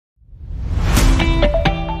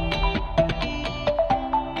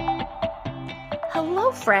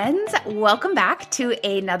friends. Welcome back to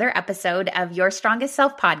another episode of Your Strongest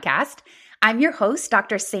Self podcast. I'm your host,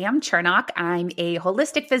 Dr. Sam Chernock. I'm a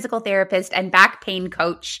holistic physical therapist and back pain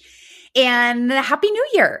coach. And Happy New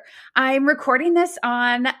Year. I'm recording this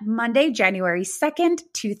on Monday, January 2nd,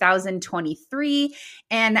 2023.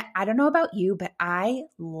 And I don't know about you, but I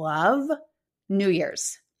love New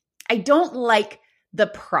Year's. I don't like the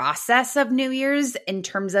process of New Year's in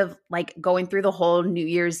terms of like going through the whole New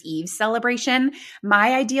Year's Eve celebration.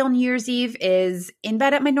 My ideal New Year's Eve is in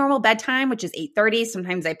bed at my normal bedtime, which is 8:30.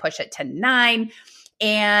 Sometimes I push it to 9.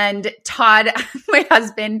 And Todd, my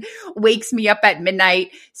husband, wakes me up at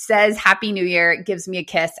midnight, says Happy New Year, gives me a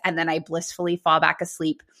kiss, and then I blissfully fall back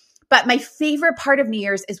asleep. But my favorite part of New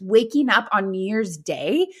Year's is waking up on New Year's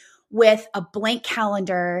Day with a blank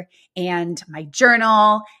calendar and my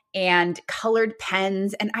journal and colored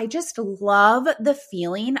pens. And I just love the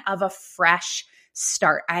feeling of a fresh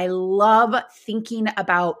start. I love thinking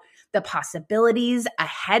about the possibilities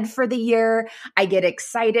ahead for the year. I get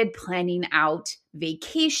excited planning out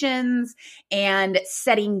vacations and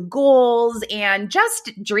setting goals and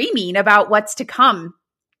just dreaming about what's to come.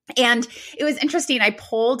 And it was interesting. I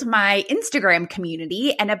polled my Instagram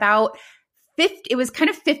community and it was kind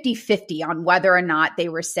of 50-50 on whether or not they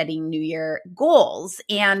were setting New Year goals.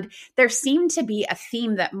 And there seemed to be a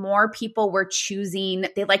theme that more people were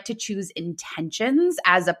they like to choose intentions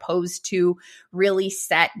as opposed to really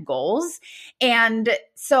set goals. And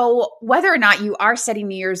so whether or not you are setting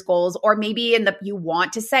New Year's goals, or maybe you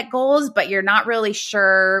want to set goals, but you're not really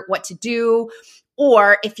sure what to do,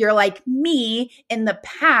 or if you're like me in the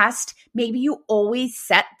past, maybe you always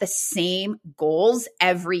set the same goals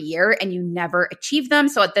every year and you never achieve them.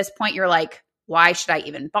 So at this point, you're like, why should I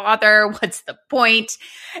even bother? What's the point?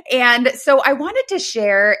 And so I wanted to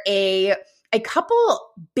share a couple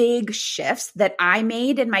big shifts that I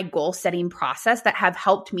made in my goal setting process that have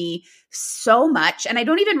helped me so much. And I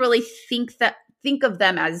don't even really think of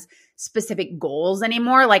them as specific goals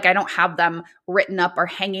anymore. Like I don't have them written up or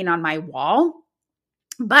hanging on my wall.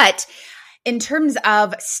 But in terms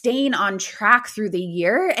of staying on track through the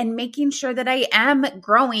year and making sure that I am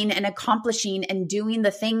growing and accomplishing and doing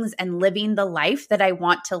the things and living the life that I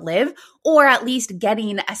want to live, or at least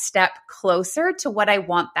getting a step closer to what I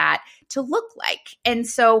want that to look like. And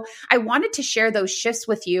so I wanted to share those shifts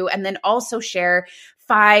with you, and then also share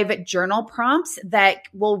 5 journal prompts that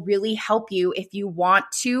will really help you if you want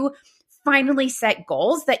to finally set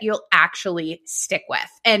goals that you'll actually stick with.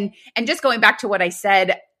 And just going back to what I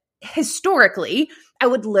said, historically, I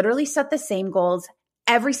would literally set the same goals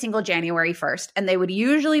every single January 1st, and they would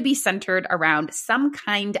usually be centered around some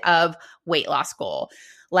kind of weight loss goal.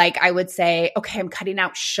 Like I would say, okay, I'm cutting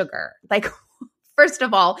out sugar. Like, first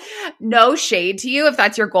of all, no shade to you if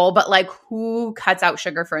that's your goal, but like who cuts out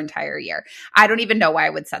sugar for an entire year? I don't even know why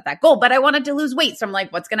I would set that goal, but I wanted to lose weight. So I'm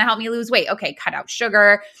like, what's going to help me lose weight? Okay, cut out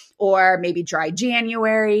sugar, or maybe dry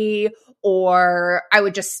January, or I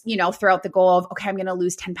would just, throw out the goal of, okay, I'm going to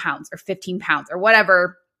lose 10 pounds or 15 pounds or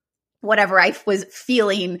whatever I was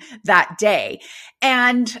feeling that day.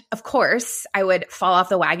 And of course, I would fall off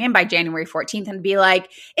the wagon by January 14th and be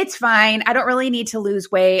like, it's fine. I don't really need to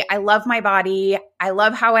lose weight. I love my body. I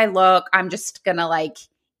love how I look. I'm just going to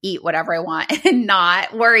eat whatever I want and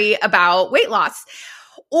not worry about weight loss.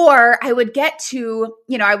 Or I would get to,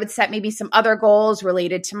 I would set maybe some other goals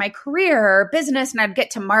related to my career or business, and I'd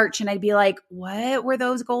get to March and I'd be like, what were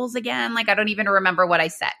those goals again? Like, I don't even remember what I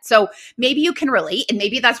set. So maybe you can relate, and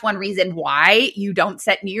maybe that's one reason why you don't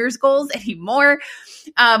set New Year's goals anymore.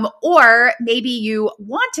 Or maybe you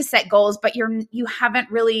want to set goals, but you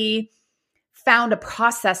haven't really found a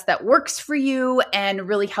process that works for you and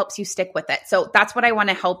really helps you stick with it. So that's what I want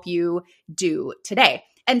to help you do today.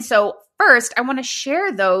 And so first, I want to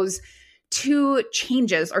share those 2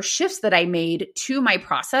 changes or shifts that I made to my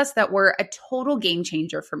process that were a total game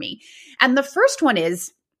changer for me. And the first one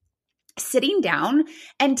is sitting down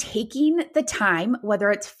and taking the time,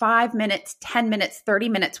 whether it's 5 minutes, 10 minutes, 30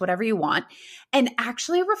 minutes, whatever you want, and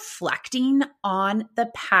actually reflecting on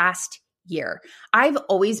the past year. I've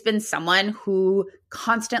always been someone who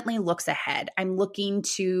constantly looks ahead. I'm looking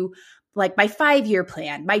to my 5-year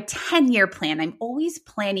plan, my 10-year plan. I'm always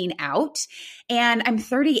planning out, and I'm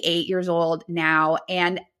 38 years old now.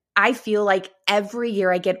 And I feel like every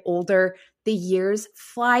year I get older, the years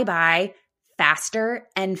fly by faster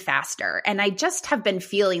and faster. And I just have been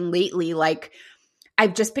feeling lately like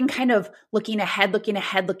I've just been kind of looking ahead,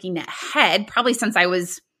 probably since I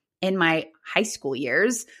was in my high school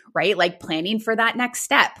years, right? Like planning for that next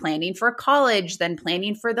step, planning for college, then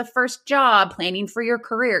planning for the first job, planning for your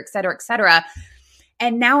career, et cetera, et cetera.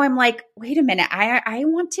 And now I'm like, wait a minute, I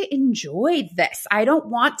want to enjoy this. I don't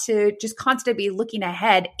want to just constantly be looking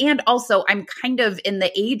ahead. And also, I'm kind of in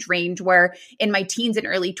the age range where in my teens and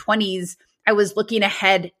early 20s, I was looking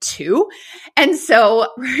ahead too. And so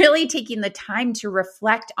really taking the time to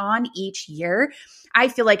reflect on each year, I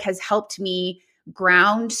feel like has helped me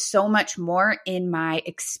ground so much more in my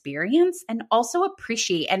experience and also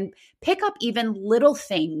appreciate and pick up even little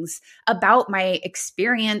things about my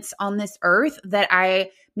experience on this earth that I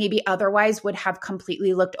maybe otherwise would have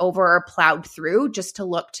completely looked over or plowed through just to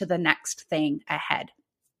look to the next thing ahead.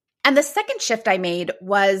 And the second shift I made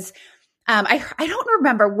was I don't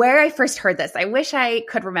remember where I first heard this. I wish I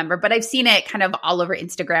could remember, but I've seen it kind of all over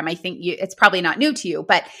Instagram. I think it's probably not new to you,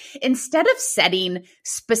 but instead of setting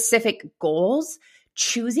specific goals,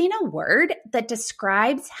 choosing a word that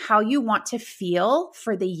describes how you want to feel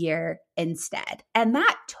for the year instead. And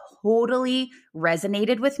that totally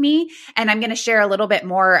resonated with me. And I'm going to share a little bit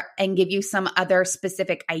more and give you some other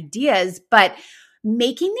specific ideas. But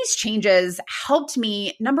making these changes helped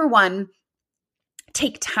me, number one,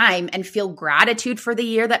 take time and feel gratitude for the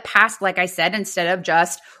year that passed, like I said, instead of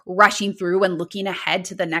just rushing through and looking ahead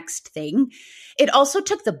to the next thing. It also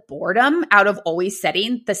took the boredom out of always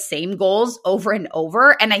setting the same goals over and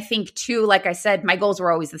over. And I think too, like I said, my goals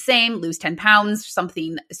were always the same, lose 10 pounds,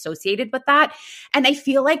 something associated with that. And I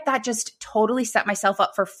feel like that just totally set myself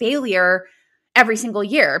up for failure every single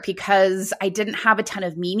year because I didn't have a ton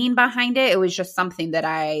of meaning behind it. It was just something that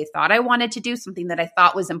I thought I wanted to do, something that I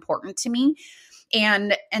thought was important to me.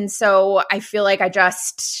 And so I feel like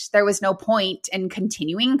there was no point in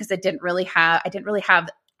continuing because I didn't really have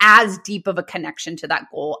as deep of a connection to that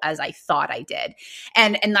goal as I thought I did.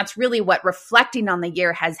 And that's really what reflecting on the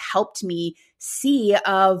year has helped me see,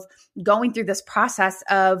 of going through this process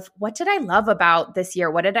of what did I love about this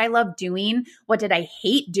year? What did I love doing? What did I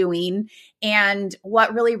hate doing? And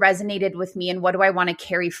what really resonated with me? And what do I want to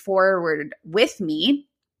carry forward with me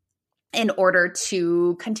in order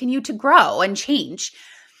to continue to grow and change?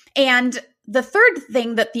 And the third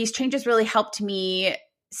thing that these changes really helped me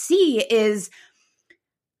see is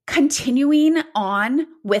continuing on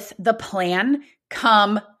with the plan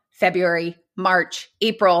come February, March,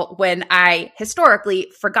 April, when I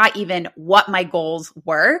historically forgot even what my goals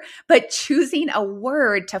were, but choosing a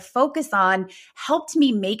word to focus on helped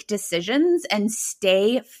me make decisions and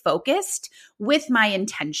stay focused with my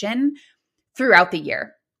intention throughout the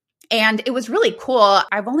year. And it was really cool.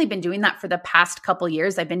 I've only been doing that for the past couple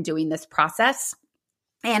years. I've been doing this process.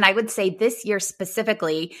 And I would say this year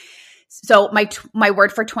specifically, so my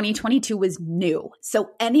word for 2022 was new.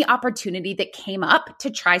 So any opportunity that came up to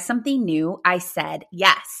try something new, I said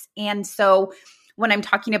yes. And so when I'm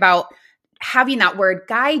talking about having that word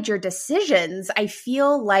guide your decisions, I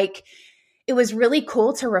feel like it was really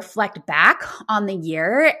cool to reflect back on the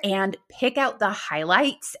year and pick out the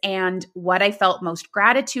highlights and what I felt most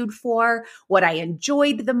gratitude for, what I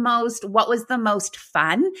enjoyed the most, what was the most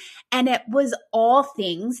fun. And it was all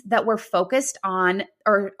things that were focused on,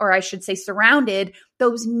 or I should say surrounded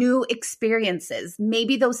those new experiences.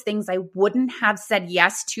 Maybe those things I wouldn't have said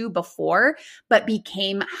yes to before, but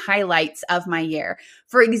became highlights of my year.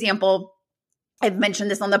 For example, I've mentioned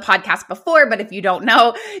this on the podcast before, but if you don't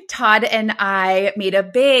know, Todd and I made a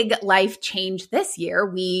big life change this year.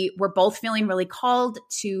 We were both feeling really called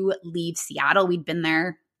to leave Seattle. We'd been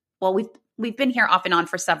there. Well, we've been here off and on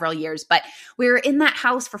for several years, but we were in that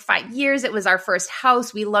house for 5 years. It was our first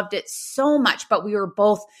house. We loved it so much, but we were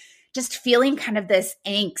both just feeling kind of this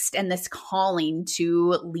angst and this calling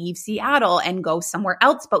to leave Seattle and go somewhere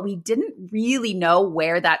else, but we didn't really know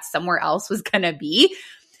where that somewhere else was going to be.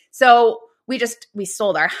 So we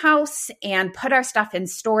sold our house and put our stuff in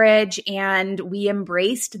storage, and we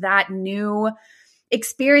embraced that new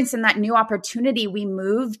experience and that new opportunity. We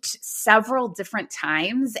moved several different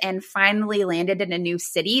times and finally landed in a new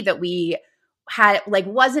city that we had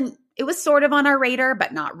it was sort of on our radar,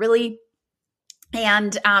 but not really.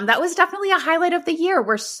 And that was definitely a highlight of the year.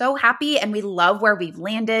 We're so happy and we love where we've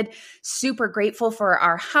landed. Super grateful for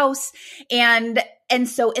our house. And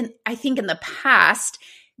so I think in the past,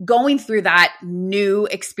 going through that new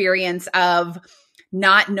experience of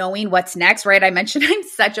not knowing what's next, right? I mentioned I'm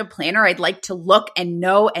such a planner. I'd like to look and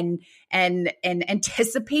know and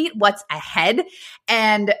anticipate what's ahead,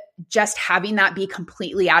 and just having that be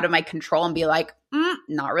completely out of my control and be like,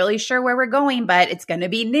 not really sure where we're going, but it's going to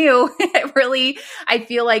be new. I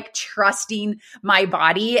feel like trusting my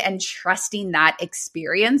body and trusting that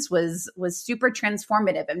experience was super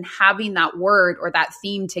transformative, and having that word or that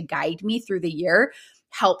theme to guide me through the year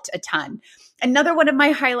helped a ton. Another one of my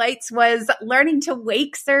highlights was learning to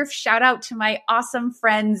wake surf. Shout out to my awesome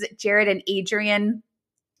friends, Jared and Adrian.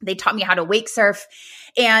 They taught me how to wake surf.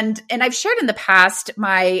 And I've shared in the past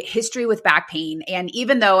my history with back pain. And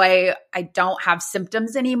even though I don't have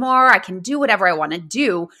symptoms anymore, I can do whatever I want to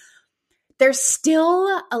do. There's still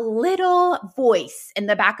a little voice in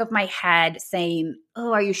the back of my head saying,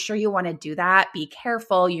 oh, are you sure you want to do that? Be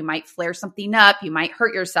careful. You might flare something up. You might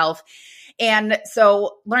hurt yourself. And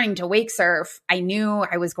so learning to wake surf, I knew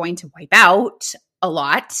I was going to wipe out a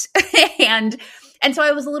lot. And so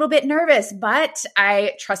I was a little bit nervous, but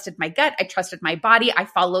I trusted my gut. I trusted my body. I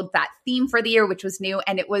followed that theme for the year, which was new.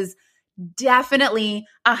 And it was definitely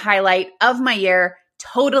a highlight of my year.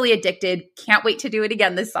 Totally addicted. Can't wait to do it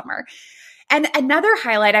again this summer. And another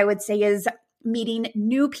highlight I would say is meeting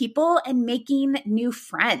new people and making new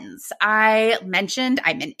friends. I mentioned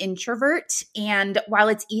I'm an introvert, and while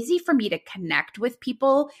it's easy for me to connect with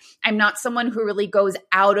people, I'm not someone who really goes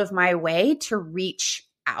out of my way to reach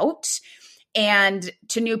out and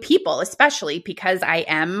to new people, especially because I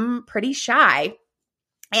am pretty shy.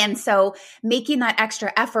 And so making that extra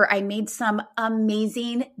effort, I made some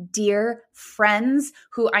amazing dear friends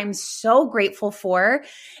who I'm so grateful for.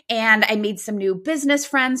 And I made some new business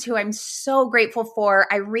friends who I'm so grateful for.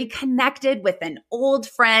 I reconnected with an old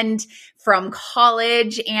friend from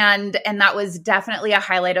college, and that was definitely a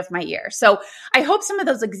highlight of my year. So I hope some of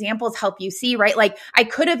those examples help you see, right? Like I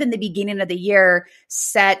could have in the beginning of the year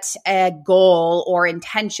set a goal or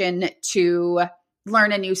intention to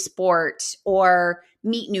learn a new sport or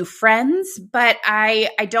meet new friends, but I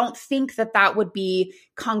don't think that would be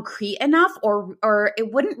concrete enough or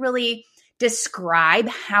it wouldn't really describe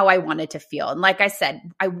how I wanted to feel. And like I said,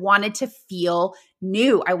 I wanted to feel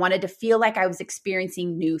new. I wanted to feel like I was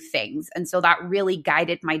experiencing new things. And so that really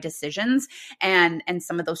guided my decisions and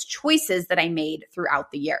some of those choices that I made throughout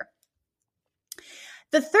the year.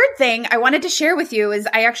 The third thing I wanted to share with you is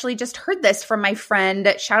I actually just heard this from my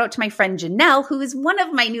friend. Shout out to my friend Janelle, who is one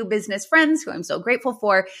of my new business friends who I'm so grateful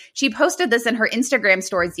for. She posted this in her Instagram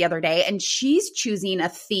stories the other day, and she's choosing a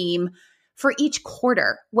theme for each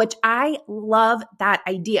quarter, which I love that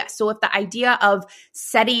idea. So if the idea of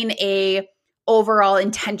setting a overall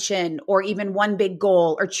intention or even one big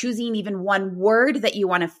goal or choosing even one word that you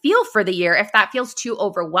want to feel for the year, if that feels too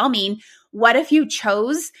overwhelming, what if you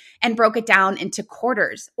chose and broke it down into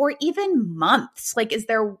quarters or even months? Like, is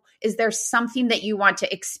there something that you want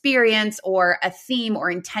to experience or a theme or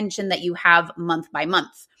intention that you have month by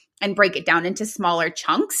month, and break it down into smaller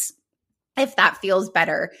chunks if that feels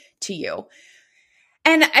better to you?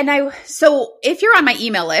 So if you're on my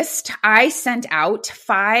email list, I sent out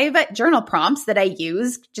 5 journal prompts that I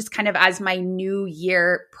use just kind of as my new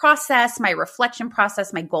year process, my reflection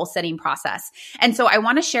process, my goal setting process. And so I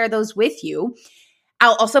want to share those with you.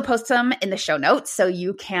 I'll also post them in the show notes so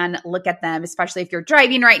you can look at them, especially if you're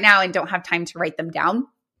driving right now and don't have time to write them down.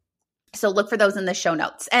 So look for those in the show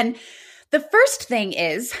notes. And the first thing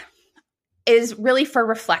is really for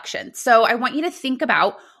reflection. So I want you to think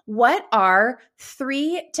about, what are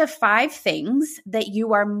 3 to 5 things that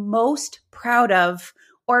you are most proud of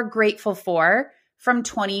or grateful for from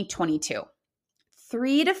 2022?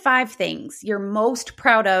 3 to 5 things you're most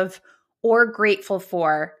proud of or grateful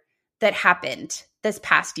for that happened this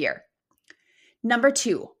past year. Number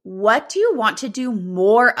 2, what do you want to do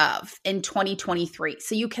more of in 2023?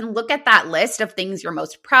 So you can look at that list of things you're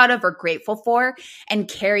most proud of or grateful for and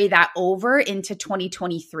carry that over into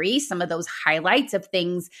 2023, some of those highlights of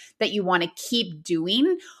things that you want to keep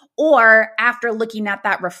doing. Or after looking at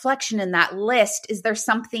that reflection in that list, is there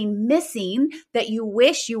something missing that you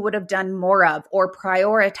wish you would have done more of or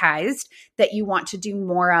prioritized that you want to do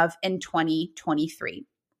more of in 2023?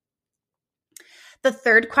 The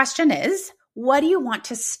third question is, what do you want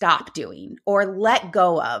to stop doing or let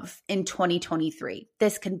go of in 2023?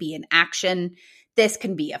 This can be an action. This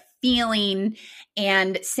can be a feeling.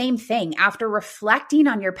 And same thing, after reflecting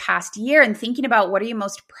on your past year and thinking about what are you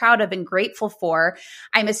most proud of and grateful for,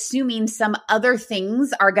 I'm assuming some other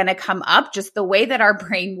things are going to come up. Just the way that our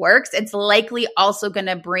brain works, it's likely also going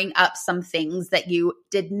to bring up some things that you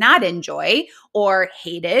did not enjoy or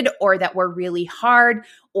hated or that were really hard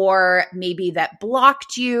or maybe that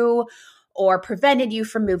blocked you or prevented you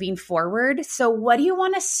from moving forward. So what do you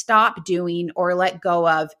want to stop doing or let go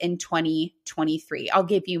of in 2023? I'll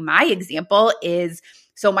give you my example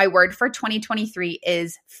so my word for 2023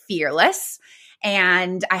 is fearless.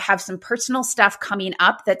 And I have some personal stuff coming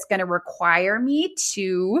up that's going to require me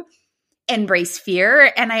to embrace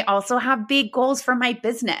fear. And I also have big goals for my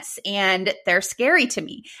business and they're scary to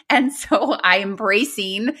me. And so I'm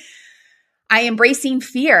embracing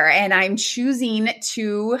fear and I'm choosing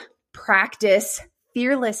to practice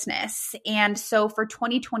fearlessness. And so for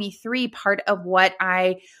 2023, part of what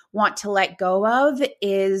I want to let go of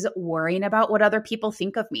is worrying about what other people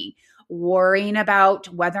think of me, worrying about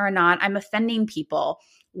whether or not I'm offending people,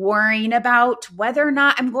 worrying about whether or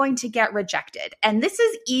not I'm going to get rejected. And this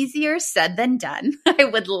is easier said than done, I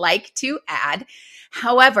would like to add.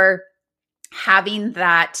 However, having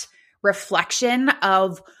that reflection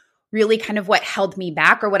of really kind of what held me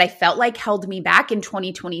back, or what I felt like held me back in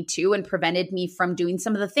 2022 and prevented me from doing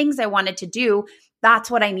some of the things I wanted to do, that's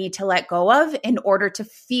what I need to let go of in order to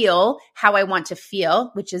feel how I want to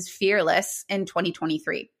feel, which is fearless in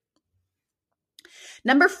 2023.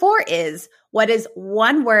 Number 4 is, what is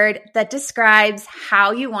one word that describes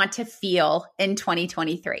how you want to feel in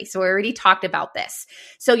 2023? So we already talked about this.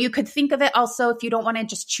 So you could think of it also, if you don't want to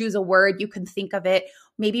just choose a word, you can think of it,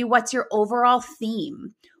 maybe what's your overall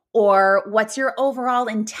theme, or what's your overall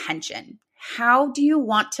intention? How do you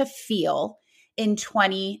want to feel in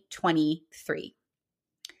 2023?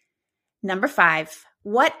 Number 5,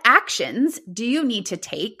 what actions do you need to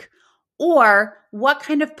take, or what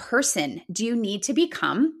kind of person do you need to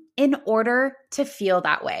become in order to feel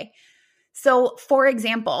that way? So, for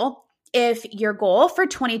example, if your goal for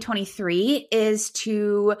 2023 is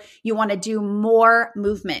you want to do more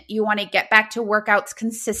movement, you want to get back to workouts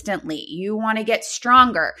consistently, you want to get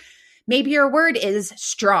stronger, maybe your word is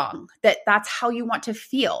strong, that's how you want to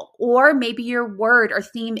feel. Or maybe your word or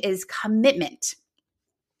theme is commitment.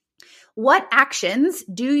 What actions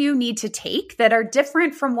do you need to take that are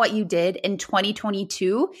different from what you did in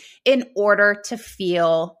 2022 in order to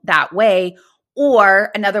feel that way?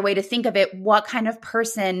 Or another way to think of it, what kind of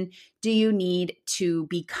person do you need to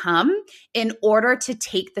become in order to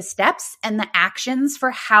take the steps and the actions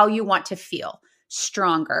for how you want to feel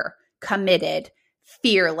stronger, committed,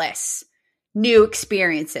 fearless, new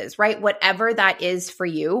experiences, right? Whatever that is for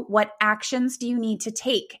you, what actions do you need to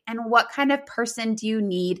take, and what kind of person do you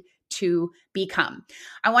need to become?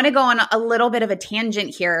 I want to go on a little bit of a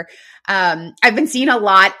tangent here. I've been seeing a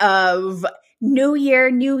lot of new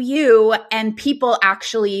year, new you, and people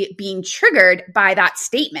actually being triggered by that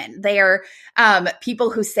statement. They are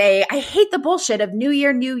people who say, I hate the bullshit of new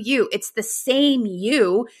year, new you. It's the same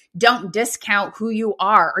you. Don't discount who you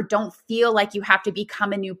are, or don't feel like you have to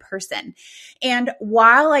become a new person. And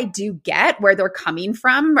while I do get where they're coming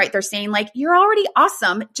from, right? They're saying like, you're already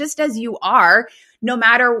awesome just as you are, no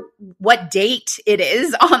matter what date it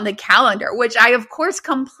is on the calendar, which I, of course,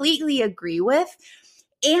 completely agree with.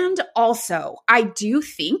 And also, I do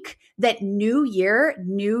think that new year,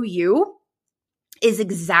 new you is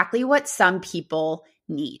exactly what some people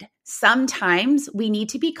need. Sometimes we need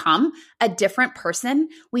to become a different person.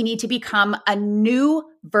 We need to become a new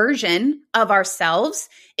version of ourselves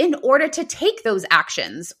in order to take those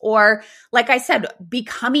actions. Or, like I said,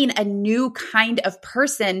 becoming a new kind of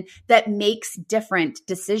person that makes different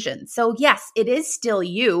decisions. So yes, it is still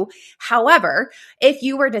you. However, if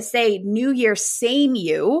you were to say new year, same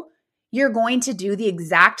you, you're going to do the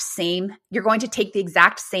exact same. You're going to take the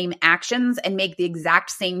exact same actions and make the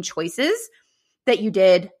exact same choices that you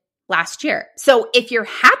did last year. So if you're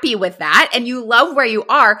happy with that and you love where you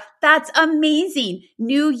are, that's amazing.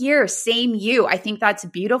 New year, same you. I think that's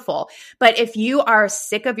beautiful. But if you are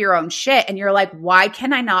sick of your own shit and you're like, why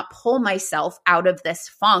can I not pull myself out of this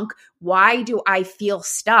funk? Why do I feel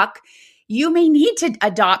stuck? You may need to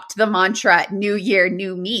adopt the mantra, new year,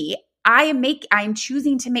 new me. I am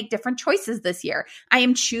choosing to make different choices this year. I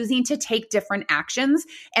am choosing to take different actions.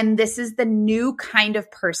 And this is the new kind of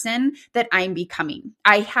person that I'm becoming.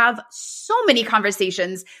 I have so many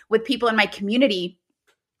conversations with people in my community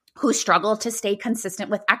who struggle to stay consistent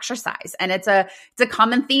with exercise. And it's a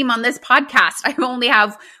common theme on this podcast. I only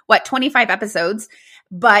have 25 episodes,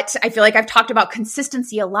 but I feel like I've talked about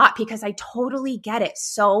consistency a lot because I totally get it.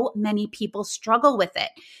 So many people struggle with it.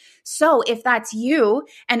 So if that's you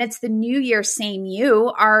and it's the new year, same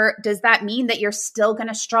you, does that mean that you're still going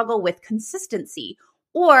to struggle with consistency?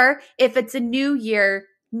 Or if it's a new year,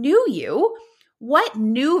 new you, what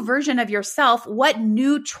new version of yourself, what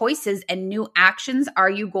new choices and new actions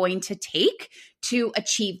are you going to take to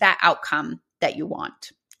achieve that outcome that you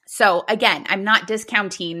want? So again, I'm not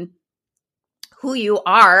discounting who you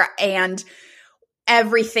are and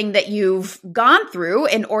everything that you've gone through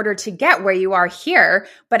in order to get where you are here.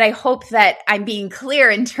 But I hope that I'm being clear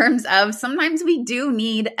in terms of sometimes we do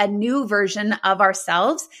need a new version of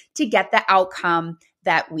ourselves to get the outcome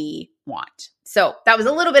that we want. So that was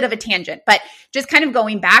a little bit of a tangent, but just kind of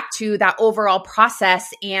going back to that overall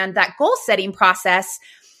process and that goal setting process,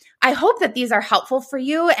 I hope that these are helpful for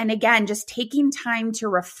you. And again, just taking time to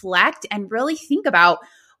reflect and really think about,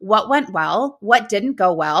 what went well, what didn't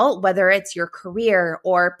go well, whether it's your career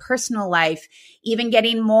or personal life, even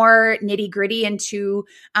getting more nitty gritty into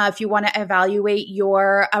if you want to evaluate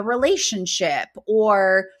your relationship,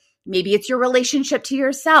 or maybe it's your relationship to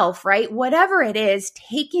yourself, right? Whatever it is,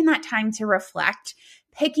 taking that time to reflect,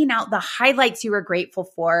 picking out the highlights you were grateful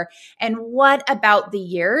for, and what about the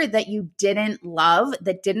year that you didn't love,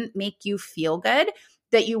 that didn't make you feel good,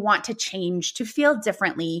 that you want to change to feel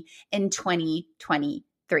differently in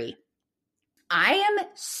 2023. I am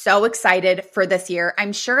so excited for this year.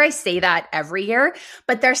 I'm sure I say that every year,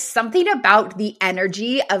 but there's something about the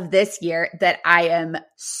energy of this year that I am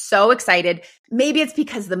so excited. Maybe it's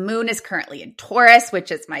because the moon is currently in Taurus,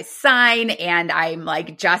 which is my sign, and I'm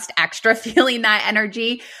like just extra feeling that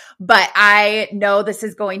energy. But I know this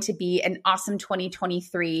is going to be an awesome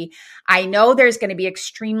 2023. I know there's going to be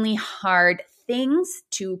extremely hard things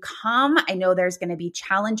to come. I know there's going to be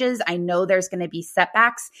challenges. I know there's going to be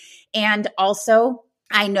setbacks. And also,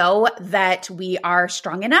 I know that we are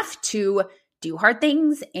strong enough to do hard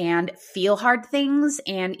things and feel hard things.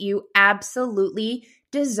 And you absolutely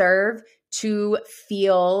deserve to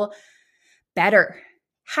feel better,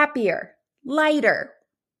 happier, lighter,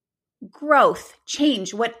 growth,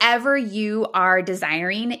 change, whatever you are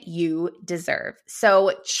desiring, you deserve.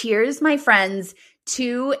 So cheers, my friends,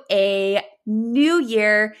 to a new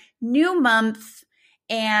year, new month.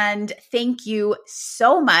 And thank you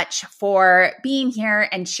so much for being here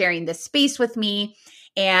and sharing this space with me.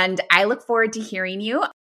 And I look forward to hearing you.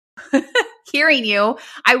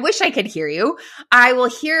 I wish I could hear you. I will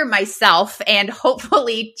hear myself and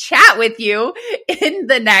hopefully chat with you in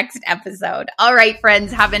the next episode. All right,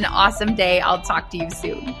 friends, have an awesome day. I'll talk to you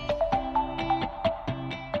soon.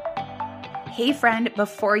 Hey, friend,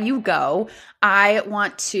 before you go, I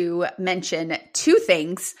want to mention two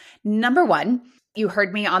things. Number one, you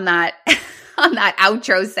heard me on that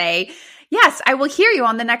outro say, yes, I will hear you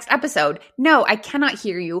on the next episode. No, I cannot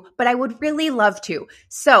hear you, but I would really love to.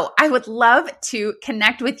 So I would love to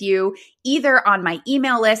connect with you either on my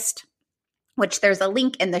email list, which there's a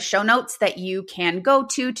link in the show notes that you can go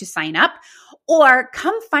to sign up, or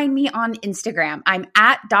come find me on Instagram. I'm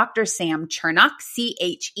at Dr. Sam Chernak,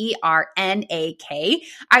 CHERNAK.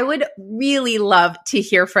 I would really love to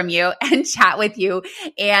hear from you and chat with you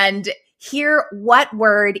and hear what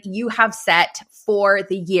word you have set for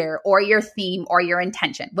the year, or your theme, or your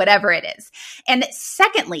intention, whatever it is. And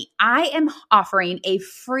secondly, I am offering a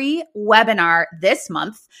free webinar this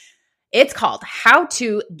month. It's called How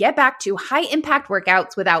to Get Back to High Impact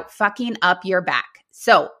Workouts Without Fucking Up Your Back.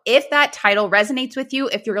 So if that title resonates with you,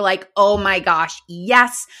 if you're like, oh my gosh,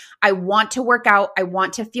 yes, I want to work out. I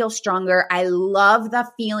want to feel stronger. I love the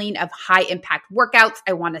feeling of high impact workouts.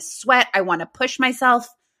 I want to sweat. I want to push myself,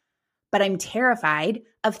 but I'm terrified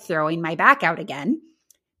of throwing my back out again.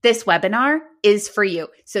 This webinar is for you.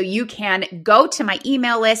 So you can go to my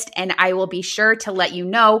email list and I will be sure to let you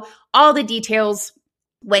know all the details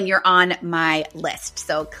when you're on my list.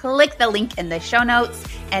 So click the link in the show notes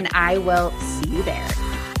and I will see you there.